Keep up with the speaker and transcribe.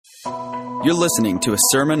You're listening to a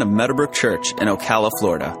sermon of Meadowbrook Church in Ocala,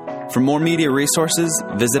 Florida. For more media resources,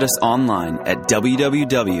 visit us online at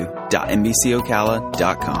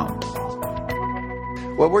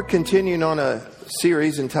www.nbcocala.com. Well, we're continuing on a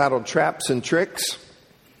series entitled Traps and Tricks.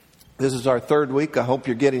 This is our third week. I hope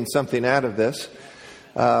you're getting something out of this.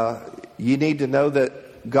 You need to know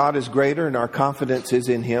that God is greater and our confidence is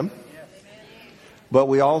in Him. But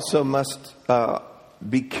we also must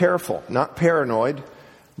be careful, not paranoid,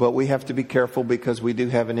 but we have to be careful because we do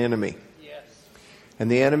have an enemy. And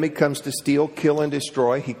the enemy comes to steal, kill, and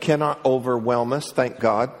destroy. He cannot overwhelm us, thank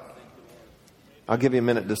God. I'll give you a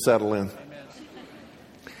minute to settle in.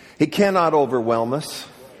 He cannot overwhelm us.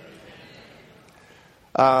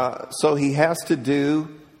 So he has to do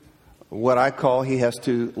what I call, he has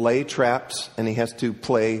to lay traps and he has to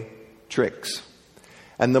play tricks.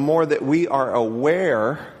 And the more that we are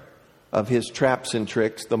aware of his traps and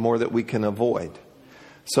tricks, the more that we can avoid.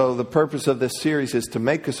 So the purpose of this series is to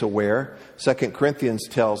make us aware. 2 Corinthians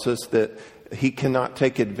tells us that he cannot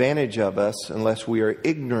take advantage of us unless we are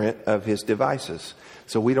ignorant of his devices.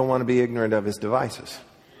 So we don't want to be ignorant of his devices.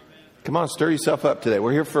 Come on, stir yourself up today.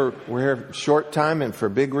 We're here short time and for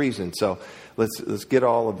big reasons. So let's get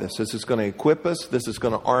all of this. This is going to equip us. This is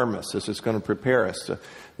going to arm us. This is going to prepare us so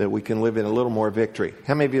that we can live in a little more victory.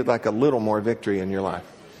 How many of you would like a little more victory in your life?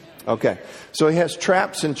 Okay, so he has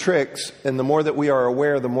traps and tricks, and the more that we are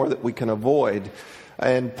aware, the more that we can avoid.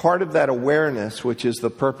 And part of that awareness, which is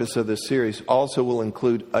the purpose of this series, also will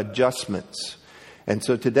include adjustments. And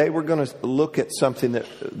so today we're going to look at something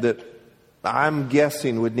that I'm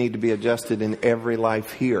guessing would need to be adjusted in every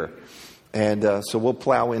life here. And so we'll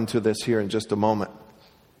plow into this here in just a moment.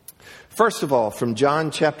 First of all, from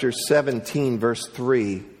John chapter 17, verse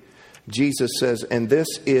 3, Jesus says, "And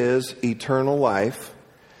this is eternal life,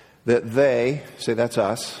 that they," say that's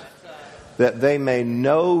us, "that they may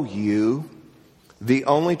know you, the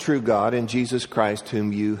only true God, and Jesus Christ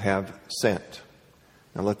whom you have sent."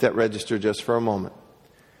 Now let that register just for a moment.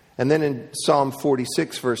 And then in Psalm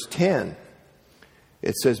 46, verse 10,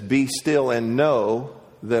 it says, "Be still and know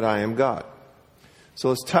that I am God." So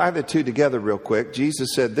let's tie the two together real quick.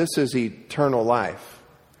 Jesus said, this is eternal life.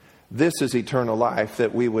 This is eternal life,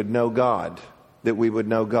 that we would know God, that we would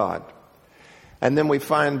know God. And then we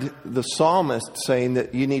find the psalmist saying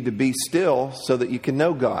that you need to be still so that you can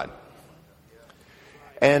know God.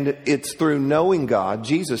 And it's through knowing God,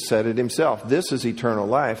 Jesus said it himself, this is eternal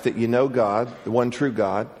life, that you know God, the one true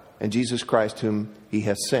God, and Jesus Christ whom he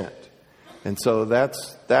has sent. And so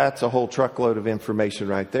that's a whole truckload of information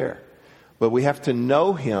right there. But we have to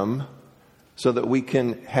know him so that we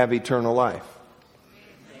can have eternal life.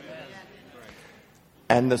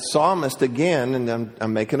 And the psalmist again, and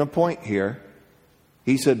I'm making a point here,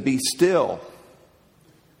 he said, "Be still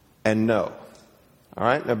and know." All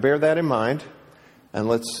right, now bear that in mind. And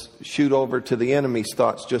let's shoot over to the enemy's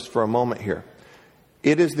thoughts just for a moment here.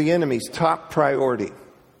 It is the enemy's top priority.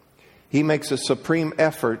 He makes a supreme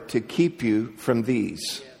effort to keep you from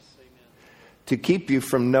these. To keep you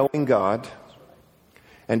from knowing God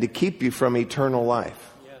and to keep you from eternal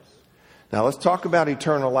life. Now let's talk about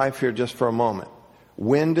eternal life here just for a moment.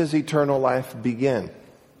 When does eternal life begin?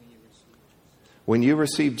 When you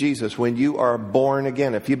receive Jesus, when you are born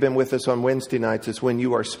again. If you've been with us on Wednesday nights, it's when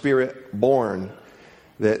you are spirit born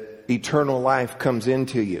that eternal life comes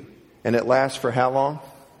into you. And it lasts for how long?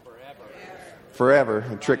 Forever.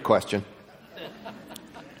 A trick question.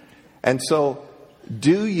 And so,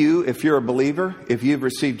 do you, if you're a believer, if you've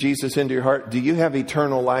received Jesus into your heart, do you have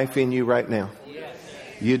eternal life in you right now? Yes.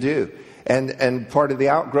 You do. And part of the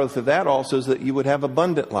outgrowth of that also is that you would have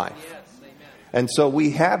abundant life. Yes. And so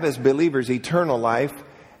we have as believers eternal life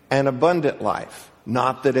and abundant life.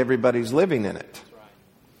 Not that everybody's living in it.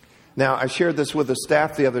 Now, I shared this with the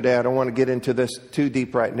staff the other day. I don't want to get into this too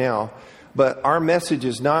deep right now. But our message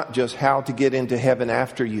is not just how to get into heaven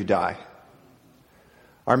after you die.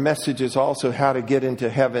 Our message is also how to get into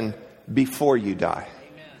heaven before you die.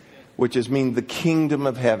 Which is mean the kingdom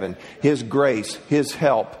of heaven, his grace, his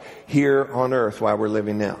help here on earth while we're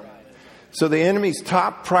living now. So the enemy's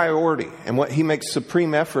top priority and what he makes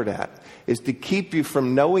supreme effort at is to keep you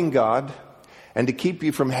from knowing God and to keep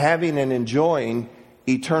you from having and enjoying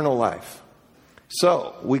eternal life.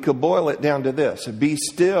 So we could boil it down to this. Be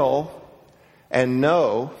still and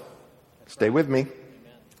know, stay with me,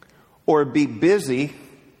 or be busy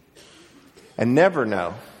and never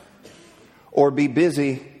know, or be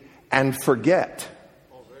busy and forget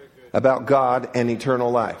about God and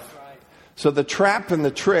eternal life. So the trap and the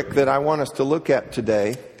trick that I want us to look at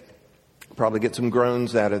today, probably get some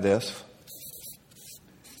groans out of this,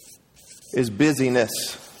 is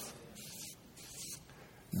busyness.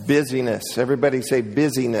 Busyness. Everybody say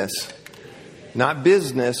busyness. Not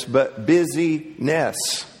business, but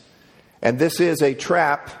busyness. And this is a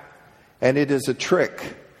trap, and it is a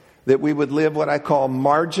trick that we would live what I call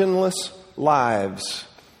marginless lives.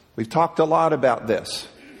 We've talked a lot about this.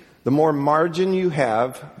 The more margin you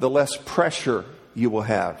have, the less pressure you will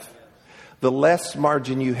have. The less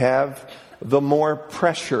margin you have, the more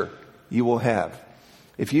pressure you will have.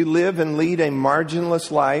 If you live and lead a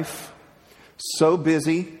marginless life, so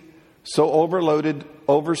busy, so overloaded,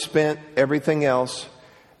 overspent, everything else,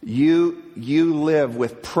 you live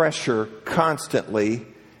with pressure constantly,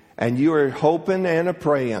 and you are hoping and a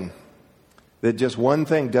praying that just one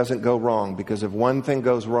thing doesn't go wrong, because if one thing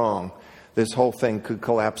goes wrong, this whole thing could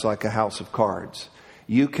collapse like a house of cards.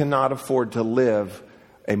 You cannot afford to live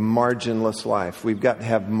a marginless life. We've got to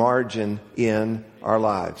have margin in our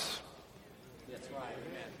lives.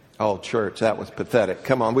 Oh, church, that was pathetic.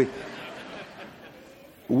 Come on,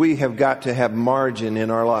 we have got to have margin in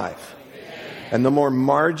our life. And the more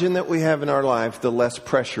margin that we have in our life, the less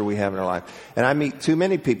pressure we have in our life. And I meet too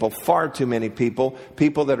many people, far too many people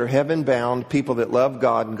that are heaven bound, people that love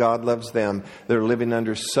God and God loves them, that are living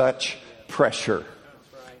under such pressure.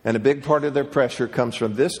 And a big part of their pressure comes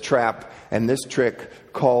from this trap and this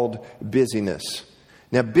trick called busyness.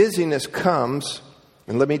 Now, busyness comes,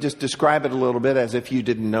 and let me just describe it a little bit as if you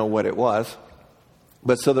didn't know what it was,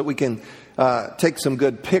 but so that we can take some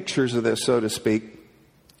good pictures of this, so to speak,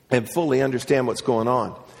 and fully understand what's going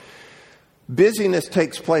on. Busyness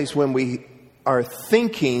takes place when we are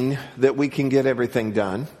thinking that we can get everything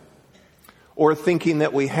done, or thinking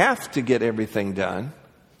that we have to get everything done,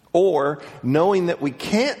 or knowing that we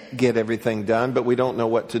can't get everything done, but we don't know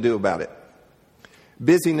what to do about it.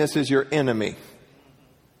 Busyness is your enemy.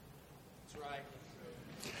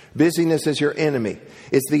 Busyness is your enemy.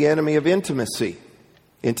 It's the enemy of intimacy.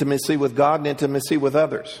 Intimacy with God and intimacy with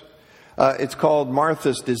others. It's called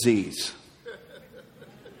Martha's disease.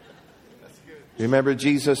 You remember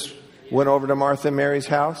Jesus went over to Martha and Mary's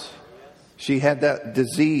house? She had that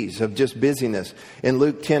disease of just busyness. In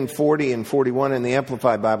Luke 10:40 and 41 in the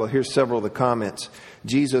Amplified Bible, here's several of the comments.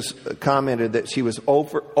 Jesus commented that she was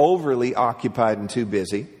overly occupied and too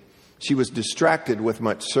busy. She was distracted with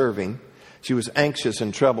much serving. She was anxious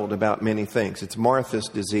and troubled about many things. It's Martha's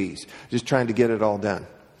disease, just trying to get it all done.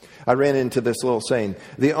 I ran into this little saying.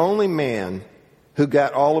 The only man who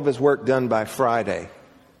got all of his work done by Friday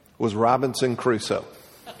was Robinson Crusoe.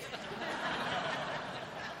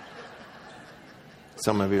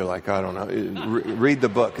 Some of you are like, I don't know. Read the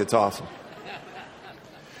book. It's awesome.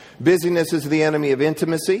 Busyness is the enemy of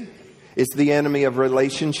intimacy. It's the enemy of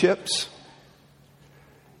relationships.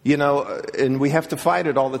 You know, and we have to fight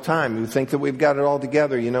it all the time. We think that we've got it all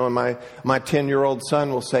together. You know, and my 10-year-old son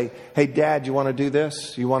will say, hey, Dad, you want to do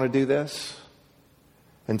this? You want to do this?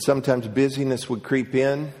 And sometimes busyness would creep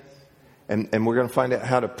in, and we're going to find out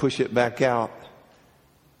how to push it back out.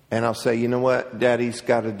 And I'll say, you know what, Daddy's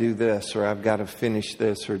got to do this, or I've got to finish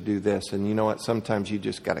this or do this. And you know what, sometimes you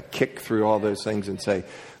just got to kick through all those things and say,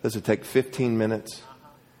 this will take 15 minutes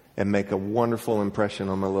and make a wonderful impression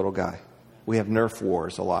on my little guy. We have Nerf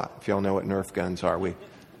wars a lot. If y'all know what Nerf guns are,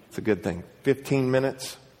 it's a good thing. 15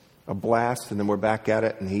 minutes, a blast, and then we're back at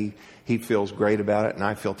it, and he feels great about it, and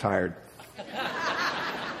I feel tired.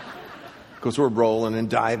 Because we're rolling and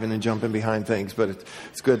diving and jumping behind things, but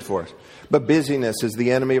it's good for us. But busyness is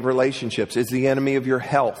the enemy of relationships. It's the enemy of your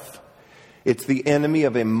health. It's the enemy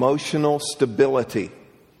of emotional stability.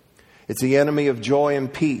 It's the enemy of joy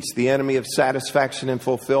and peace, the enemy of satisfaction and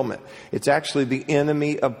fulfillment. It's actually the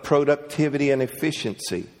enemy of productivity and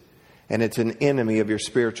efficiency. And it's an enemy of your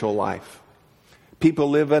spiritual life. People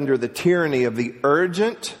live under the tyranny of the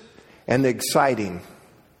urgent and the exciting.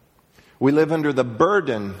 We live under the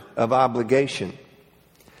burden of obligation.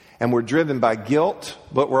 And we're driven by guilt,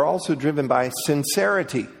 but we're also driven by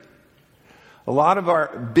sincerity. A lot of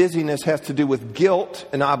our busyness has to do with guilt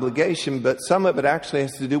and obligation, but some of it actually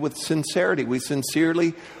has to do with sincerity. We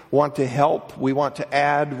sincerely want to help. We want to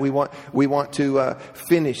add. We want to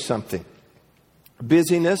finish something.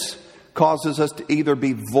 Busyness causes us to either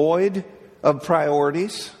be void of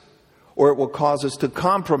priorities, or it will cause us to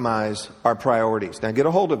compromise our priorities. Now get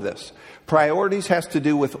a hold of this. Priorities has to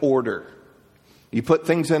do with order. You put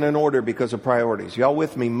things in an order because of priorities. Y'all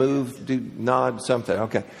with me? Move, do, nod, something.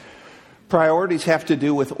 Okay. Priorities have to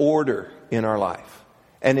do with order in our life.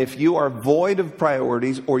 And if you are void of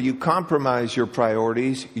priorities or you compromise your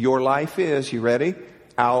priorities, your life is, you ready?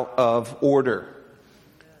 Out of order.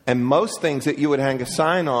 And most things that you would hang a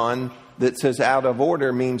sign on that says out of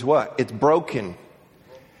order means what? It's broken.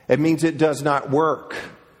 It means it does not work.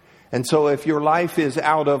 And so if your life is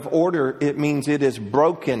out of order, it means it is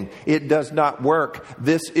broken. It does not work.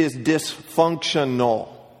 This is dysfunctional.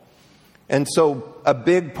 And so a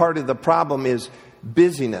big part of the problem is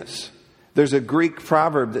busyness. There's a Greek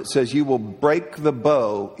proverb that says you will break the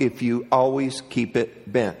bow if you always keep it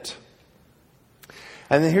bent.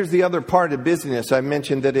 And then here's the other part of busyness. I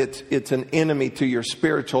mentioned that it's an enemy to your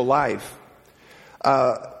spiritual life.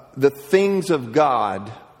 The things of God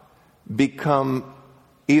become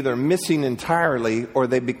either missing entirely or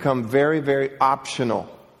they become very, very optional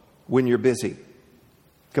when you're busy.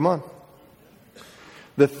 Come on.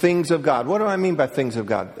 The things of God. What do I mean by things of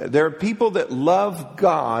God? There are people that love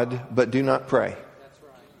God but do not pray. That's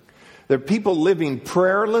right. There are people living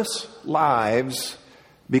prayerless lives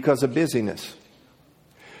because of busyness.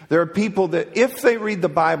 There are people that if they read the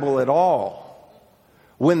Bible at all,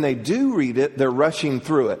 when they do read it, they're rushing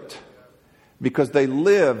through it because they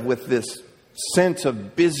live with this sense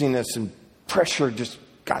of busyness and pressure, just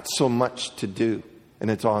got so much to do,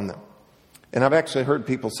 and it's on them. And I've actually heard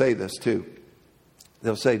people say this too.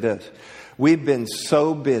 They'll say this: we've been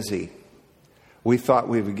so busy, we thought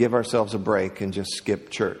we would give ourselves a break and just skip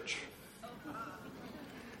church.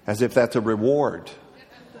 As if that's a reward.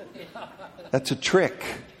 That's a trick.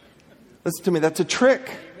 Listen to me, that's a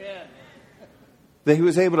trick. That he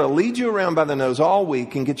was able to lead you around by the nose all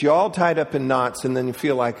week and get you all tied up in knots, and then you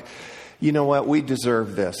feel like, you know what, we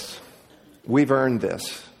deserve this. We've earned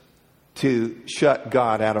this, to shut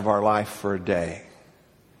God out of our life for a day.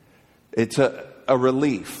 It's a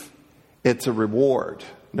relief. It's a reward.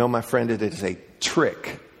 No, my friend, it is a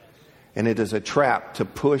trick. And it is a trap to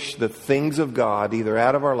push the things of God either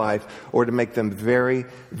out of our life or to make them very,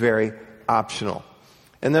 very optional.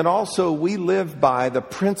 And then also we live by the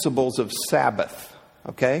principles of Sabbath.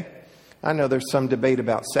 Okay? I know there's some debate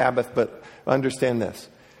about Sabbath, but understand this.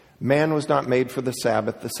 Man was not made for the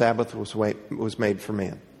Sabbath. The Sabbath was made for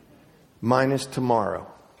man. Minus tomorrow.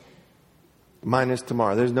 Minus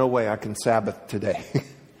tomorrow. There's no way I can Sabbath today.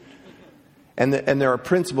 And there are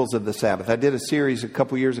principles of the Sabbath. I did a series a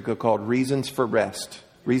couple years ago called Reasons for Rest.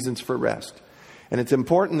 Reasons for Rest. And it's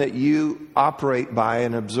important that you operate by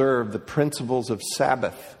and observe the principles of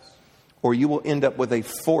Sabbath, or you will end up with a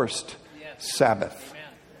forced Sabbath.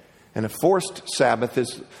 And a forced Sabbath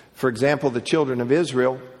is, for example, the children of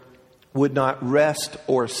Israel would not rest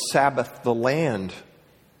or Sabbath the land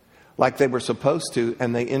like they were supposed to,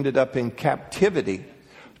 and they ended up in captivity,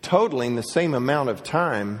 totaling the same amount of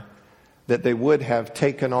time that they would have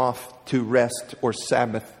taken off to rest or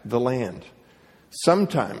Sabbath the land.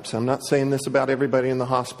 Sometimes, I'm not saying this about everybody in the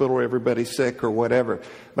hospital or everybody sick or whatever,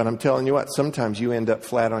 but I'm telling you what, sometimes you end up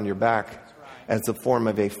flat on your back as a form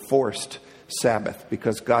of a forced Sabbath,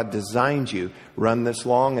 because God designed you, run this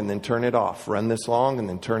long and then turn it off, run this long and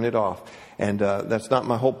then turn it off. And that's not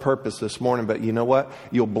my whole purpose this morning, but you know what?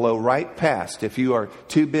 You'll blow right past. If you are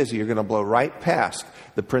too busy, you're going to blow right past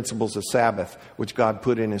the principles of Sabbath, which God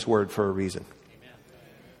put in His Word for a reason.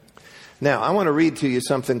 Amen. Now, I want to read to you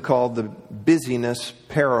something called the busyness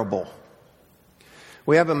parable.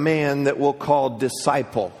 We have a man that we'll call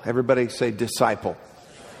disciple. Everybody say disciple.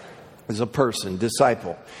 As a person,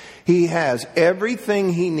 disciple. He has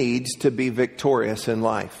everything he needs to be victorious in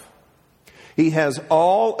life. He has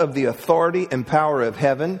all of the authority and power of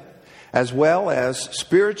heaven, as well as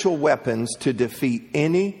spiritual weapons to defeat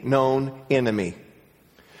any known enemy.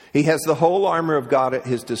 He has the whole armor of God at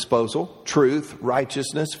his disposal: truth,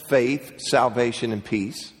 righteousness, faith, salvation, and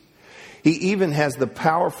peace. He even has the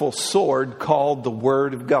powerful sword called the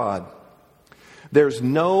Word of God. There's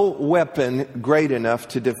no weapon great enough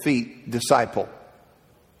to defeat disciple.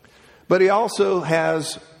 But he also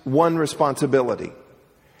has one responsibility.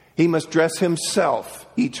 He must dress himself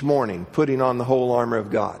each morning, putting on the whole armor of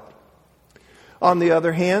God. On the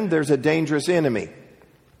other hand, there's a dangerous enemy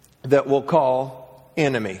that we'll call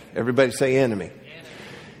enemy. Everybody say enemy.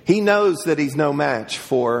 He knows that he's no match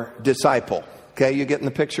for disciple. Okay, you getting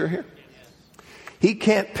the picture here? He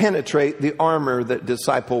can't penetrate the armor that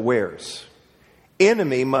disciple wears.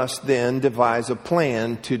 Enemy must then devise a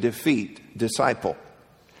plan to defeat disciple.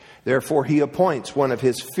 Therefore, he appoints one of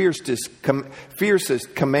his fiercest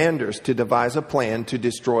commanders to devise a plan to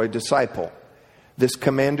destroy disciple. This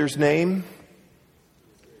commander's name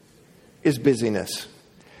is busyness.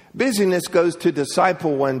 Busyness goes to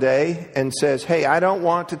disciple one day and says, hey, I don't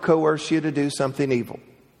want to coerce you to do something evil.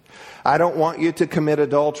 I don't want you to commit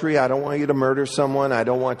adultery. I don't want you to murder someone. I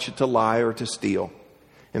don't want you to lie or to steal.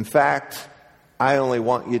 In fact, I only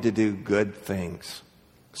want you to do good things.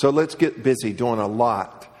 So let's get busy doing a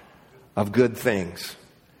lot of good things.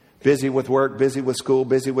 Busy with work, busy with school,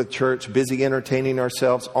 busy with church, busy entertaining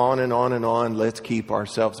ourselves, on and on and on. Let's keep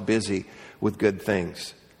ourselves busy with good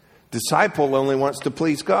things. Disciple only wants to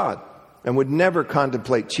please God and would never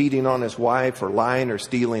contemplate cheating on his wife or lying or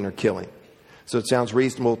stealing or killing. So it sounds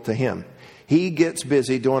reasonable to him. He gets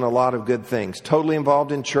busy doing a lot of good things, totally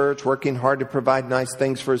involved in church, working hard to provide nice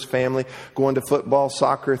things for his family, going to football,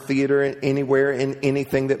 soccer, theater, anywhere and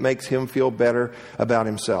anything that makes him feel better about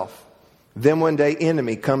himself. Then one day,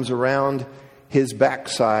 enemy comes around his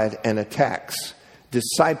backside and attacks.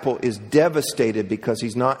 Disciple is devastated because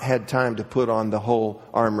he's not had time to put on the whole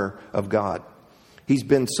armor of God. He's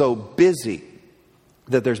been so busy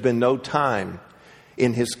that there's been no time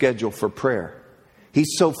in his schedule for prayer.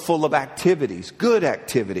 He's so full of activities, good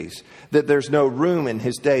activities, that there's no room in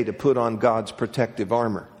his day to put on God's protective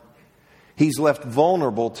armor. He's left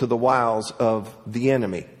vulnerable to the wiles of the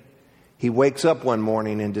enemy. He wakes up one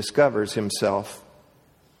morning and discovers himself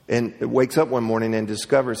doing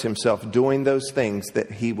those things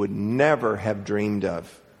that he would never have dreamed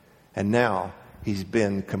of. And now he's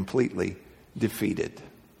been completely defeated.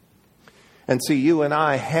 And see, you and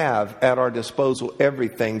I have at our disposal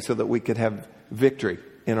everything so that we could have victory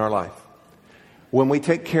in our life. When we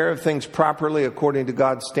take care of things properly according to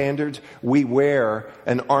God's standards, we wear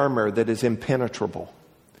an armor that is impenetrable.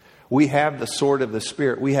 We have the sword of the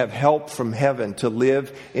Spirit. We have help from heaven to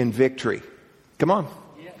live in victory. Come on.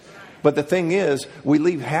 But the thing is, we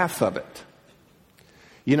leave half of it.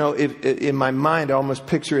 You know, in my mind, I almost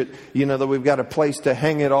picture it, that we've got a place to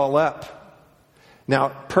hang it all up. Now,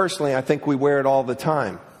 personally, I think we wear it all the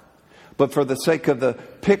time. But for the sake of the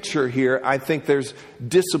picture here, I think there's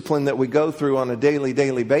discipline that we go through on a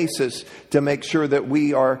daily basis to make sure that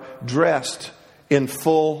we are dressed in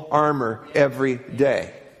full armor every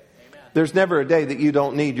day. Amen. There's never a day that you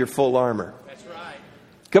don't need your full armor. That's right.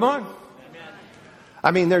 Come on. Amen.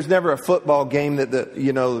 I mean, there's never a football game that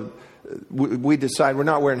we decide we're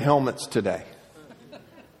not wearing helmets today.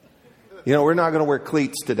 We're not going to wear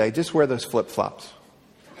cleats today. Just wear those flip-flops.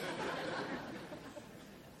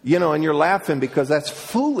 And you're laughing because that's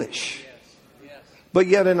foolish. Yes. But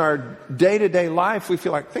yet in our day-to-day life, we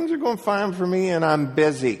feel like things are going fine for me and I'm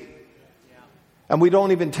busy. Yeah. And we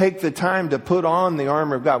don't even take the time to put on the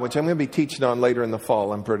armor of God, which I'm going to be teaching on later in the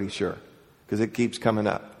fall, I'm pretty sure, because it keeps coming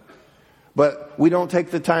up. But we don't take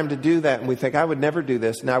the time to do that, and we think, I would never do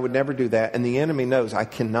this and I would never do that. And the enemy knows I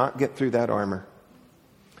cannot get through that armor.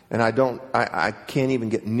 And I can't even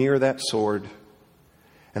get near that sword.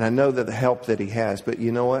 And I know that the help that he has, but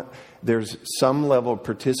you know what? There's some level of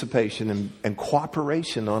participation and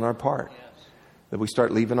cooperation on our part. That we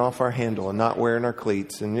start leaving off our handle and not wearing our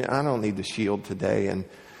cleats. And I don't need the shield today. And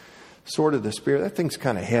sword of the Spirit, that thing's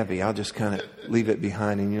kind of heavy. I'll just kind of leave it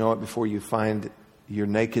behind. And you know what? Before you find you're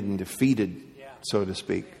naked and defeated, so to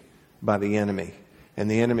speak, by the enemy. And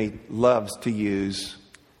the enemy loves to use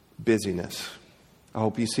busyness. I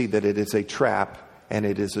hope you see that it is a trap. And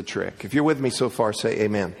it is a trick. If you're with me so far, say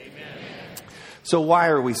amen. Amen. So why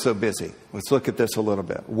are we so busy? Let's look at this a little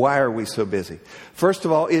bit. Why are we so busy? First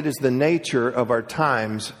of all, it is the nature of our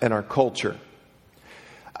times and our culture.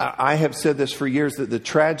 I have said this for years, that the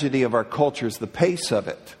tragedy of our culture is the pace of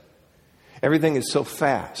it. Everything is so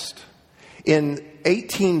fast. In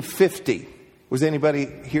 1850, was anybody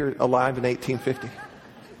here alive in 1850?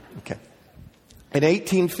 Okay. In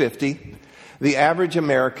 1850, the average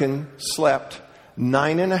American slept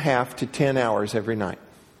 9.5 to 10 hours every night.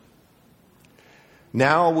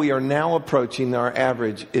 Now we are approaching, our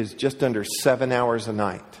average is just under 7 hours a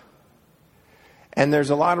night. And there's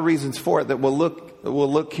a lot of reasons for it that we'll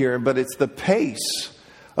look here, but it's the pace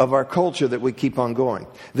of our culture that we keep on going.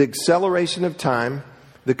 The acceleration of time,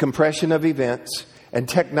 the compression of events, and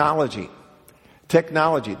technology.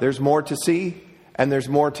 Technology, there's more to see and there's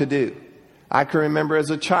more to do. I can remember as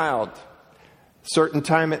a child, certain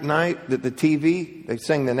time at night that the TV, they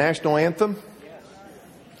sang the national anthem.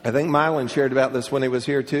 I think Mylan shared about this when he was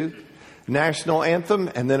here too. National anthem,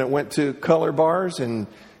 and then it went to color bars and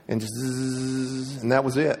that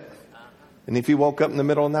was it. And if you woke up in the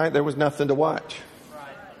middle of the night, there was nothing to watch.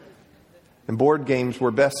 And board games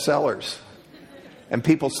were bestsellers. And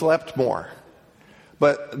people slept more.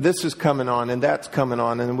 But this is coming on and that's coming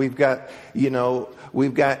on, and we've got,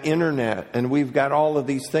 we've got internet and we've got all of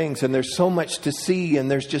these things, and there's so much to see and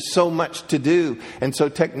there's just so much to do. And so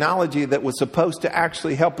technology that was supposed to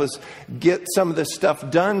actually help us get some of this stuff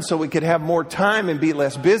done so we could have more time and be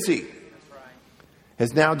less busy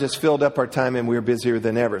has now just filled up our time, and we're busier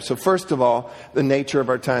than ever. So first of all, the nature of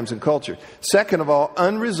our times and culture. Second of all,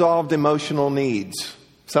 unresolved emotional needs.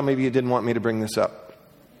 Some of you didn't want me to bring this up.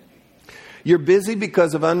 You're busy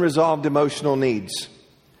because of unresolved emotional needs.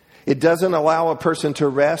 It doesn't allow a person to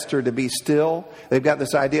rest or to be still. They've got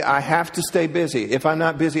this idea, I have to stay busy. If I'm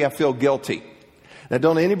not busy, I feel guilty. Now,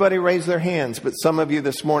 don't anybody raise their hands, but some of you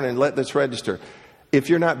this morning, let this register. If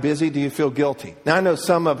you're not busy, do you feel guilty? Now, I know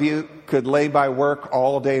some of you could lay by work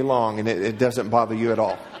all day long and it doesn't bother you at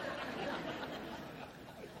all.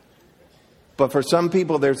 But for some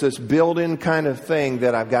people, there's this built-in kind of thing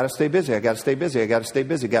that I've got to stay busy, I got to stay busy, I got to stay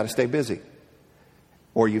busy, got to stay busy.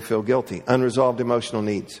 Or you feel guilty. Unresolved emotional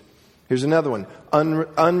needs. Here's another one.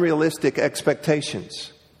 Unrealistic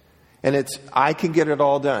expectations. And it's, I can get it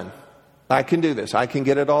all done. I can do this. I can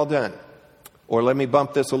get it all done. Or let me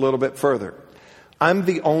bump this a little bit further. I'm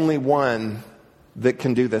the only one that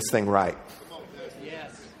can do this thing right.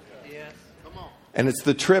 Yes. Yes. Come on. And it's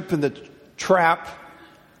the trap and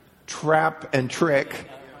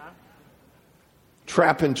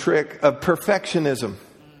trick of perfectionism.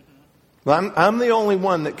 Well, I'm the only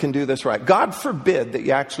one that can do this right. God forbid that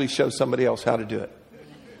you actually show somebody else how to do it.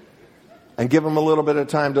 And give them a little bit of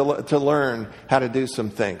time to learn how to do some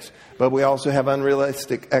things. But we also have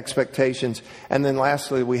unrealistic expectations. And then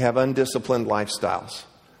lastly, we have undisciplined lifestyles.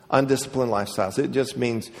 Undisciplined lifestyles. It just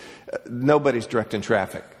means nobody's directing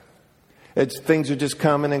traffic. Things are just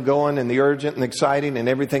coming and going, and the urgent and exciting and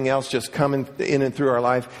everything else just coming in and through our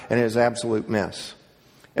life, and it is an absolute mess.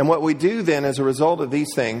 And what we do then as a result of these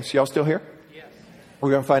things, y'all still here? Yes.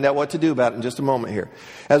 We're going to find out what to do about it in just a moment here.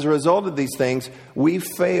 As a result of these things, we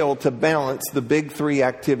fail to balance the big three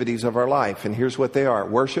activities of our life. And here's what they are.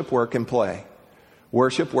 Worship, work, and play.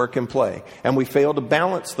 Worship, work, and play. And we fail to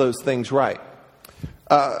balance those things right.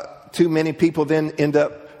 Too many people then end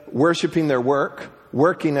up worshiping their work,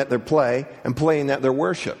 working at their play, and playing at their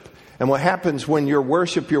worship. And what happens when your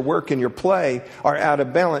worship, your work, and your play are out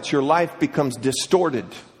of balance, your life becomes distorted.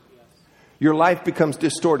 Your life becomes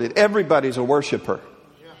distorted. Everybody's a worshiper.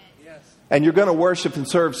 And you're going to worship and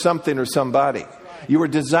serve something or somebody. You were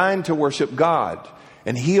designed to worship God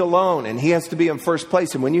and He alone, and He has to be in first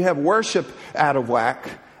place. And when you have worship out of whack,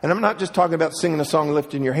 and I'm not just talking about singing a song,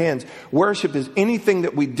 lifting your hands. Worship is anything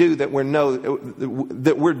that we do that we know,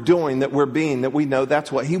 that we're doing, that we're being, that we know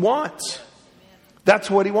that's what He wants. That's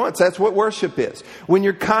what He wants. That's what worship is. When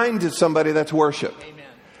you're kind to somebody, that's worship. Amen.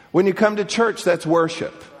 When you come to church, that's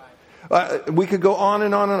worship. We could go on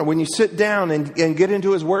and on and on. When you sit down and get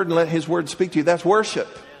into His Word and let His Word speak to you, that's worship.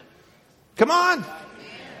 Come on.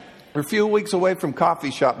 We're a few weeks away from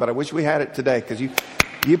coffee shop, but I wish we had it today because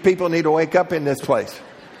you people need to wake up in this place.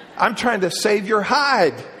 I'm trying to save your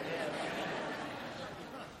hide.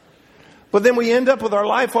 But then we end up with our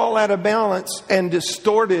life all out of balance and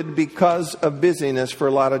distorted because of busyness for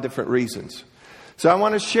a lot of different reasons. So I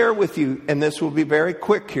want to share with you, and this will be very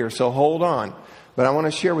quick here, so hold on. But I want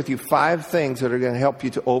to share with you 5 things that are going to help you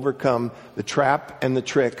to overcome the trap and the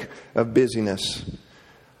trick of busyness.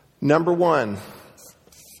 Number 1,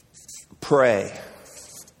 pray.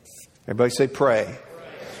 Everybody say pray.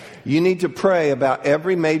 You need to pray about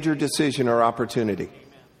every major decision or opportunity.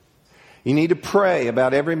 You need to pray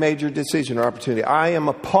about every major decision or opportunity. I am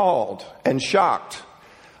appalled and shocked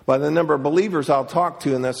by the number of believers I'll talk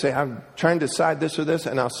to, and they'll say, I'm trying to decide this or this.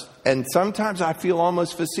 And sometimes I feel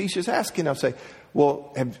almost facetious asking. I'll say,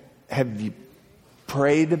 well, have you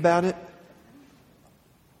prayed about it?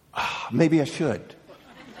 Maybe I should.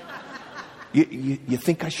 You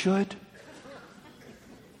think I should?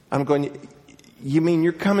 I'm going, you mean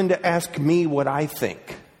you're coming to ask me what I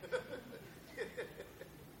think?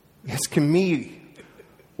 Asking me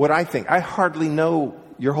what I think. I hardly know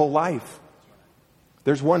your whole life.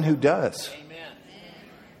 There's one who does. Amen.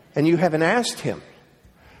 And you haven't asked Him.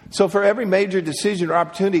 So for every major decision or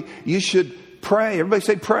opportunity, you should pray. Everybody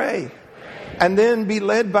say pray. And then be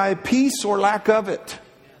led by peace or lack of it.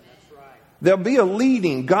 There'll be a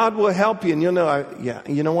leading. God will help you, and you'll know,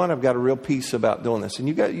 you know what? I've got a real peace about doing this. And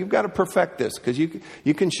you've got to perfect this, because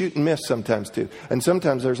you can shoot and miss sometimes too. And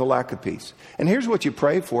sometimes there's a lack of peace. And here's what you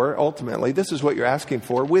pray for, ultimately. This is what you're asking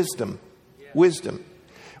for, wisdom. Wisdom.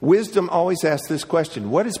 Wisdom always asks this question,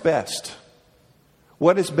 what is best?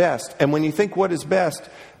 What is best? And when you think what is best,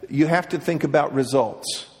 you have to think about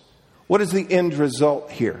results. What is the end result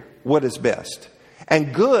here? What is best?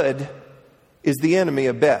 And good is the enemy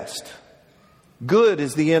of best. Good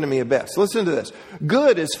is the enemy of best. Listen to this.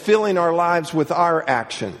 Good is filling our lives with our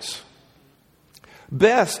actions.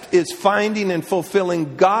 Best is finding and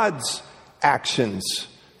fulfilling God's actions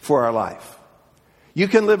for our life. You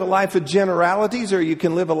can live a life of generalities, or you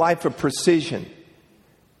can live a life of precision.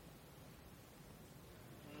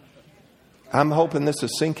 I'm hoping this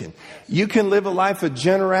is sinking. You can live a life of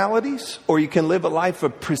generalities, or you can live a life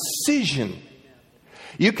of precision.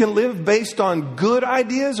 You can live based on good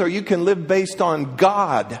ideas, or you can live based on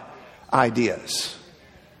God ideas.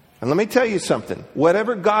 And let me tell you something.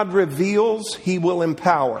 Whatever God reveals, He will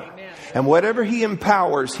empower. And whatever He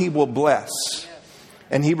empowers, He will bless.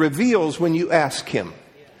 And He reveals when you ask Him.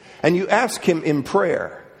 And you ask Him in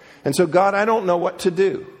prayer. And so, God, I don't know what to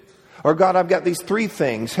do. Or, God, I've got these 3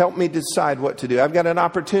 things. Help me decide what to do. I've got an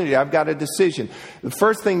opportunity. I've got a decision. The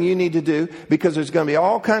first thing you need to do, because there's going to be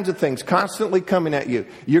all kinds of things constantly coming at you,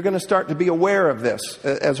 you're going to start to be aware of this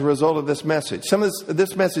as a result of this message. Some of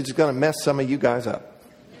this message is going to mess some of you guys up.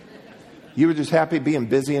 You were just happy being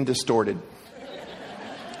busy and distorted.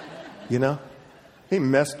 You know? He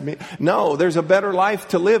messed me. No, there's a better life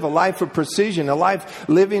to live, a life of precision, a life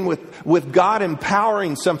living with God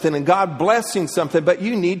empowering something and God blessing something. But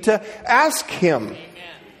you need to ask Him. Amen.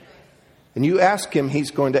 And you ask Him, He's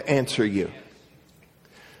going to answer you.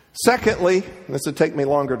 Secondly, this will take me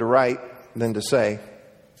longer to write than to say,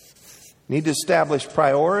 you need to establish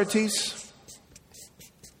priorities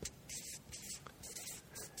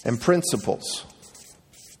and principles.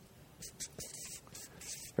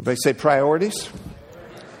 Everybody say priorities.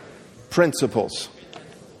 Principles.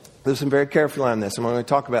 Listen very carefully on this. I'm going to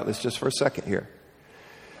talk about this just for a second here.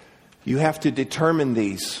 You have to determine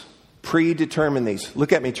these, predetermine these.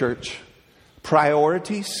 Look at me, church.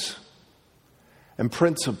 Priorities and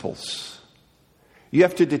principles. You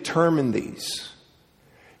have to determine these.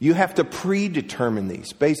 You have to predetermine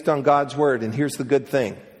these based on God's Word. And here's the good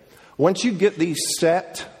thing. Once you get these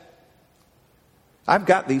set, I've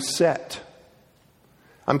got these set.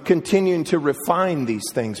 I'm continuing to refine these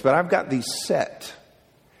things, but I've got these set.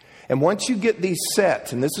 And once you get these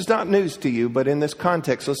set, and this is not news to you, but in this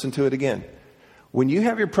context, listen to it again. When you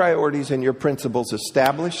have your priorities and your principles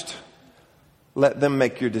established, let them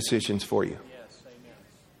make your decisions for you. Yes, amen.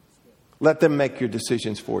 Let them make your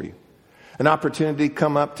decisions for you. An opportunity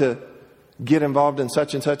come up to get involved in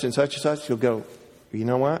such and such and such and such, you'll go, you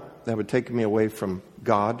know what? That would take me away from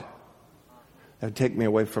God. That would take me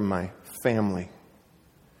away from my family.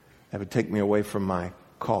 That would take me away from my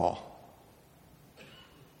call.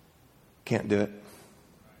 Can't do it.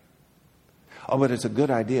 Oh, but it's a good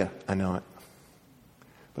idea. I know it.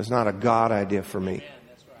 But it's not a God idea for me.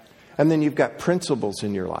 And then you've got principles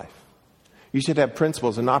in your life. You should have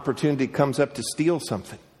principles. An opportunity comes up to steal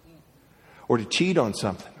something, or to cheat on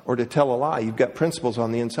something, or to tell a lie. You've got principles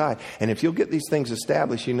on the inside. And if you'll get these things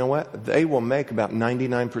established, you know what? They will make about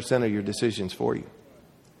 99% of your decisions for you.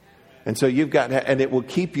 And so you've got, and it will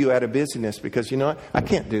keep you out of busyness because you know what? I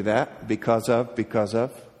can't do that because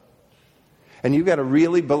of. And you've got to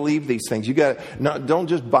really believe these things. You got to, don't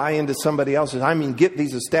just buy into somebody else's. I mean, get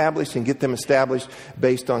these established and get them established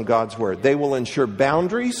based on God's Word. They will ensure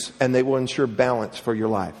boundaries and they will ensure balance for your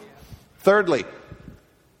life. Thirdly,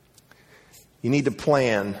 you need to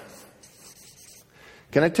plan.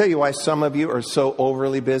 Can I tell you why some of you are so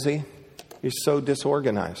overly busy? You're so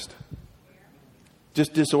disorganized.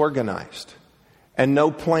 Just disorganized. And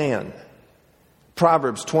no plan.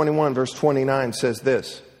 Proverbs 21 verse 29 says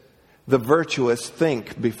this. The virtuous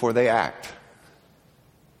think before they act.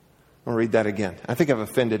 I'll read that again. I think I've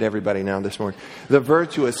offended everybody now this morning. The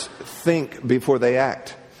virtuous think before they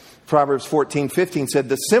act. Proverbs 14:15 said,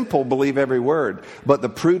 the simple believe every word, but the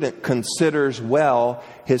prudent considers well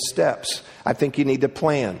his steps. I think you need to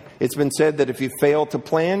plan. It's been said that if you fail to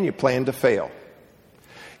plan, you plan to fail.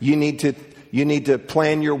 You need to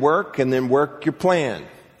plan your work and then work your plan.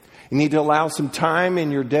 You need to allow some time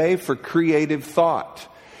in your day for creative thought.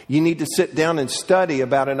 You need to sit down and study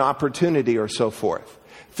about an opportunity or so forth.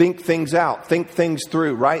 Think things out, think things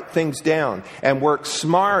through, write things down, and work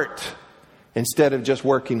smart instead of just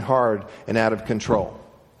working hard and out of control.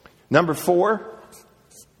 Number 4,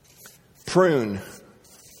 prune.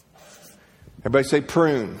 Everybody say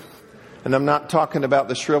prune. And I'm not talking about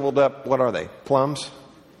the shriveled up, what are they? Plums?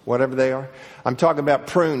 Whatever they are. I'm talking about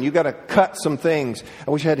prune. You got to cut some things.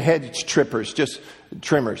 I wish I had hedge trimmers, just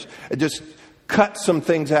trimmers. Just cut some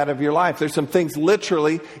things out of your life. There's some things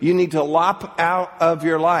literally you need to lop out of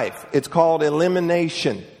your life. It's called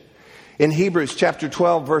elimination. In Hebrews chapter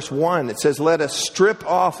 12 verse 1, it says, let us strip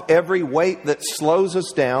off every weight that slows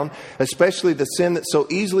us down, especially the sin that so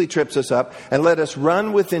easily trips us up, and let us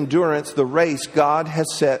run with endurance the race God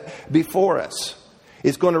has set before us.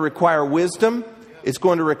 It's going to require wisdom. It's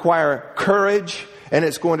going to require courage, and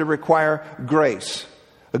it's going to require grace.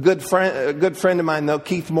 A good friend of mine, though,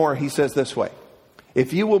 Keith Moore, he says this way.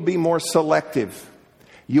 If you will be more selective,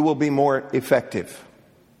 you will be more effective.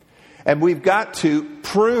 And we've got to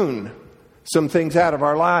prune some things out of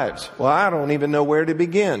our lives. Well, I don't even know where to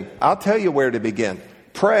begin. I'll tell you where to begin.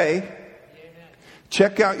 Pray.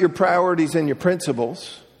 Check out your priorities and your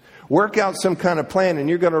principles. Work out some kind of plan, and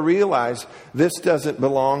you're going to realize this doesn't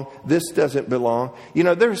belong, this doesn't belong. You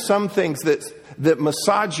know, there's some things that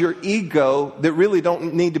massage your ego that really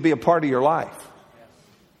don't need to be a part of your life.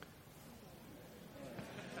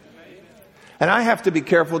 And I have to be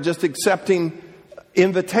careful just accepting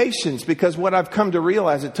invitations, because what I've come to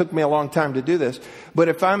realize, it took me a long time to do this, but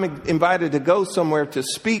if I'm invited to go somewhere to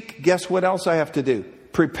speak, guess what else I have to do?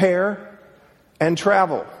 Prepare and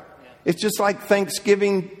travel. It's just like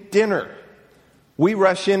Thanksgiving dinner. We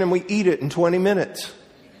rush in and we eat it in 20 minutes.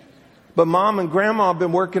 But Mom and Grandma have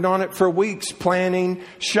been working on it for weeks, planning,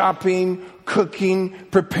 shopping, cooking,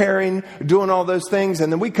 preparing, doing all those things,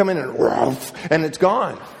 and then we come in and it's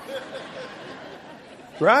gone.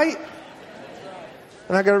 Right?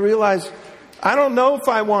 And I got to realize, I don't know if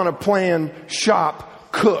I want to plan,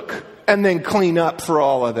 shop, cook, and then clean up for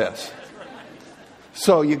all of this.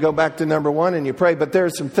 So you go back to number one and you pray. But there are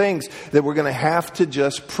some things that we're going to have to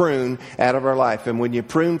just prune out of our life. And when you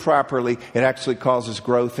prune properly, it actually causes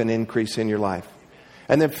growth and increase in your life.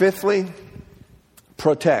 And then fifthly,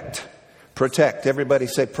 protect. Protect. Everybody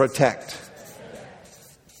say protect.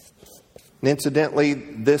 And incidentally,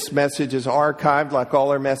 this message is archived like all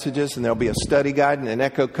our messages, and there'll be a study guide and an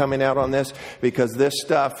echo coming out on this, because this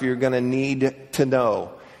stuff you're going to need to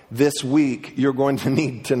know. This week, you're going to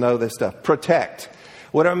need to know this stuff. Protect.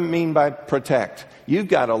 What do I mean by protect? You've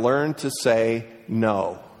got to learn to say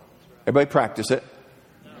no. Everybody practice it.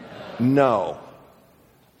 No.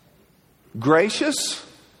 Gracious,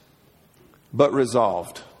 but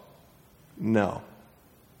resolved. No.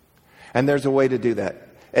 And there's a way to do that.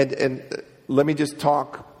 And let me just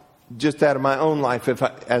talk just out of my own life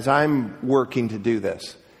as I'm working to do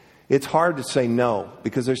this. It's hard to say no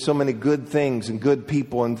because there's so many good things and good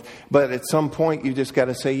people. But at some point you just got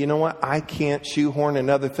to say, you know what? I can't shoehorn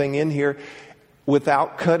another thing in here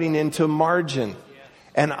without cutting into margin.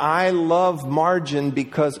 And I love margin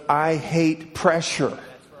because I hate pressure.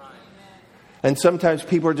 And sometimes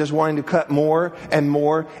people are just wanting to cut more and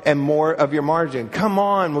more and more of your margin. Come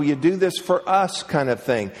on, will you do this for us kind of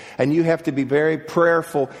thing? And you have to be very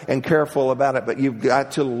prayerful and careful about it. But you've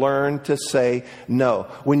got to learn to say no.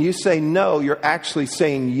 When you say no, you're actually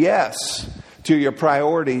saying yes to your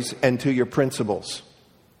priorities and to your principles.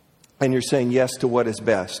 And you're saying yes to what is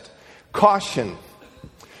best. Caution.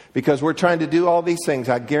 Because we're trying to do all these things,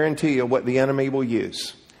 I guarantee you what the enemy will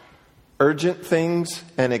use. Urgent things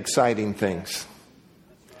and exciting things.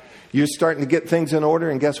 You're starting to get things in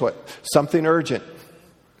order, and guess what? Something urgent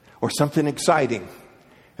or something exciting.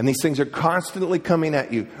 And these things are constantly coming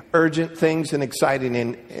at you. Urgent things and exciting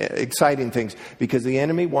things. Because the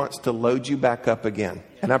enemy wants to load you back up again.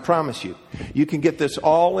 And I promise you, you can get this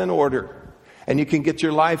all in order. And you can get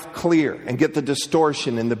your life clear and get the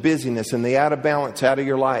distortion and the busyness and the out of balance out of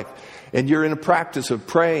your life. And you're in a practice of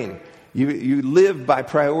praying. You live by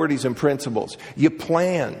priorities and principles. You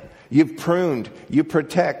plan. You've pruned. You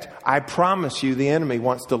protect. I promise you the enemy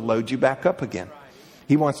wants to load you back up again.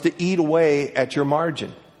 He wants to eat away at your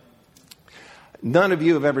margin. None of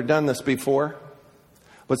you have ever done this before.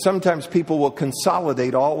 But sometimes people will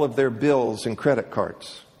consolidate all of their bills and credit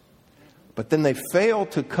cards. But then they fail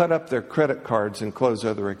to cut up their credit cards and close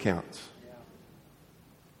other accounts.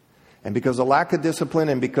 And because of lack of discipline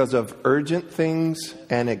and because of urgent things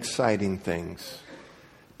and exciting things,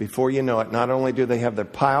 before you know it, not only do they have their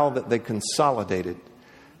pile that they consolidated,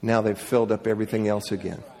 now they've filled up everything else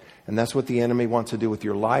again. And that's what the enemy wants to do with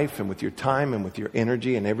your life and with your time and with your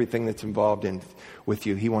energy and everything that's involved in with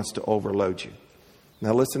you. He wants to overload you.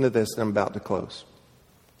 Now listen to this, and I'm about to close.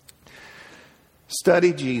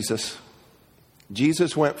 Study Jesus.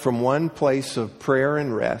 Jesus went from one place of prayer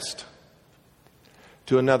and rest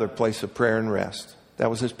to another place of prayer and rest. That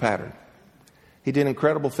was his pattern. He did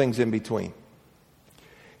incredible things in between.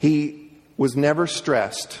 He was never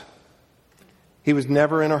stressed. He was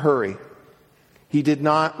never in a hurry. He did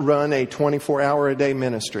not run a 24-hour-a-day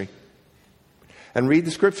ministry. And read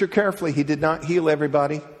the scripture carefully. He did not heal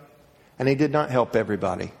everybody, and he did not help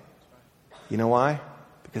everybody. You know why?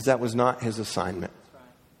 Because that was not his assignment.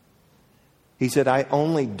 He said, I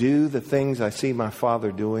only do the things I see my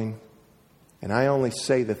Father doing, and I only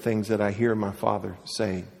say the things that I hear my Father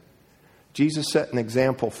saying. Jesus set an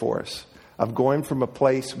example for us of going from a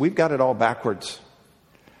place, we've got it all backwards.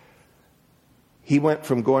 He went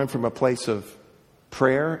from going from a place of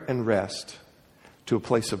prayer and rest to a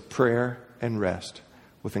place of prayer and rest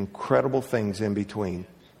with incredible things in between.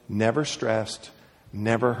 Never stressed,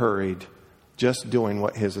 never hurried, just doing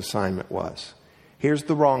what his assignment was. Here's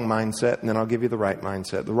the wrong mindset, and then I'll give you the right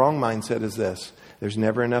mindset. The wrong mindset is this. There's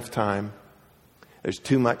never enough time. There's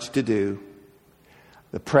too much to do.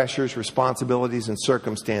 The pressures, responsibilities, and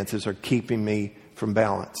circumstances are keeping me from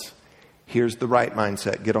balance. Here's the right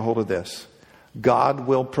mindset. Get a hold of this. God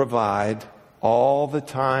will provide all the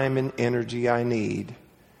time and energy I need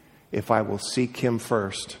if I will seek Him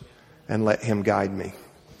first and let Him guide me.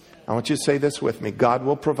 I want you to say this with me. God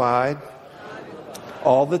will provide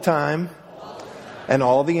all the time and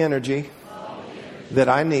all the energy that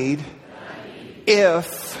I need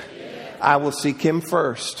if I will seek Him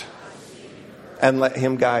first and let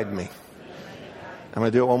Him guide me. I'm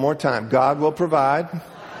going to do it one more time. God will provide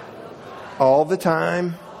all the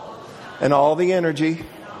time and all the energy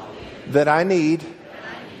that I need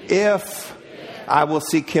if I will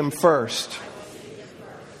seek Him first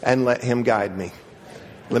and let Him guide me.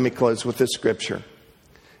 Let me close with this scripture.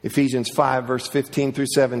 Ephesians 5, verse 15 through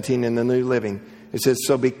 17 in the New Living. It says,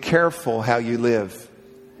 so be careful how you live.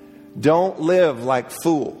 Don't live like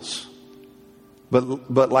fools,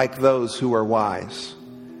 but like those who are wise.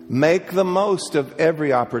 Make the most of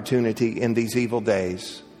every opportunity in these evil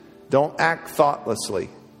days. Don't act thoughtlessly,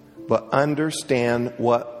 but understand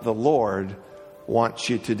what the Lord wants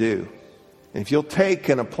you to do. And if you'll take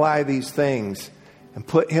and apply these things and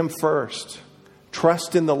put Him first,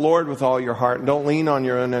 trust in the Lord with all your heart and don't lean on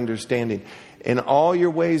your own understanding. In all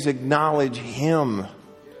your ways acknowledge Him,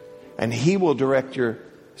 and He will direct your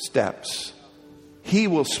steps. He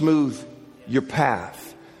will smooth your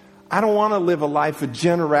path. I don't want to live a life of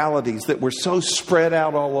generalities that we're so spread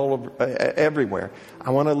out all over everywhere.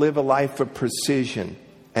 I want to live a life of precision.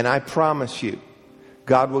 And I promise you,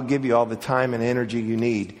 God will give you all the time and energy you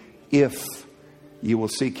need if you will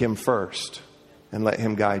seek Him first and let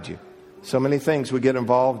Him guide you. So many things we get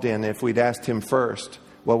involved in if we'd asked Him first.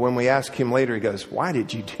 Well, when we ask Him later, He goes, why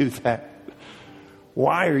did you do that?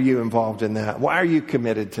 Why are you involved in that? Why are you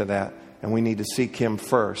committed to that? And we need to seek Him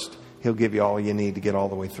first. He'll give you all you need to get all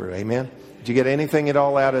the way through. Amen? Did you get anything at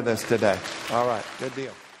all out of this today? All right. Good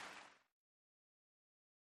deal.